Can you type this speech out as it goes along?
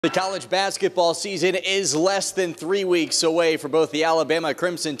The college basketball season is less than 3 weeks away for both the Alabama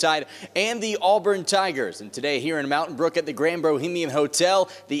Crimson Tide and the Auburn Tigers. And today here in Mountain Brook at the Grand Bohemian Hotel,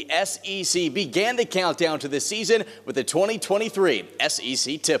 the SEC began the countdown to the season with the 2023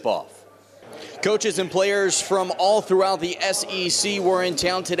 SEC tip-off. Coaches and players from all throughout the SEC were in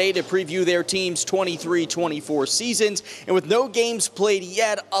town today to preview their team's 23-24 seasons. And with no games played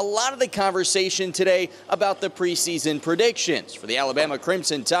yet, a lot of the conversation today about the preseason predictions. For the Alabama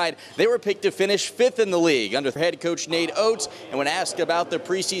Crimson Tide, they were picked to finish 5th in the league under head coach Nate Oates. And when asked about the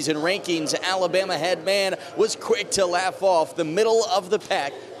preseason rankings, Alabama head man was quick to laugh off the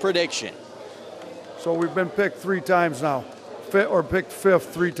middle-of-the-pack prediction. So we've been picked 3 times now, picked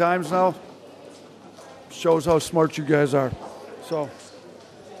 5th 3 times now. Shows how smart you guys are. So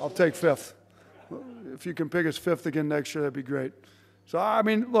I'll take 5th. If you can pick us 5th again next year, that'd be great. So, I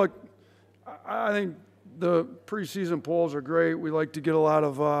mean, look, I think the preseason polls are great. We like to get a lot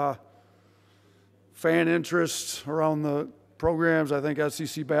of fan interest around the programs. I think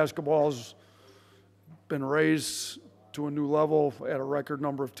SEC basketball has been raised to a new level at a record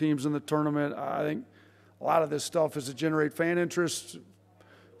number of teams in the tournament. I think a lot of this stuff is to generate fan interest.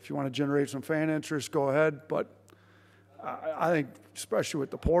 If you want to generate some fan interest, go ahead. But I think, especially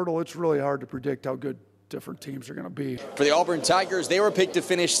with the portal, it's really hard to predict how good different teams are going to be. For the Auburn Tigers, they were picked to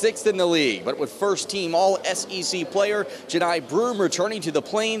finish 6th in the league, but with first-team All-SEC player Janai Broome returning to the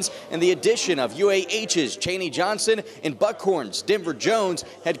Plains and the addition of UAH's Chaney Johnson and Buckhorn's Denver Jones,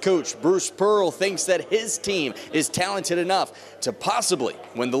 head coach Bruce Pearl thinks that his team is talented enough to possibly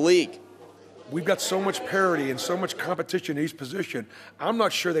win the league. We've got so much parity and so much competition in each position. I'm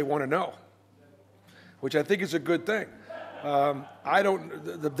not sure they want to know, which I think is a good thing.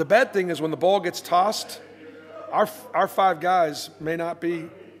 The bad thing is when the ball gets tossed, our 5 guys may not be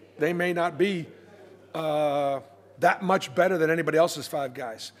that much better than anybody else's 5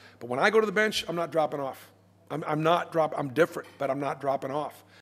 guys. But when I go to the bench, I'm not dropping off. I'm different, but I'm not dropping off.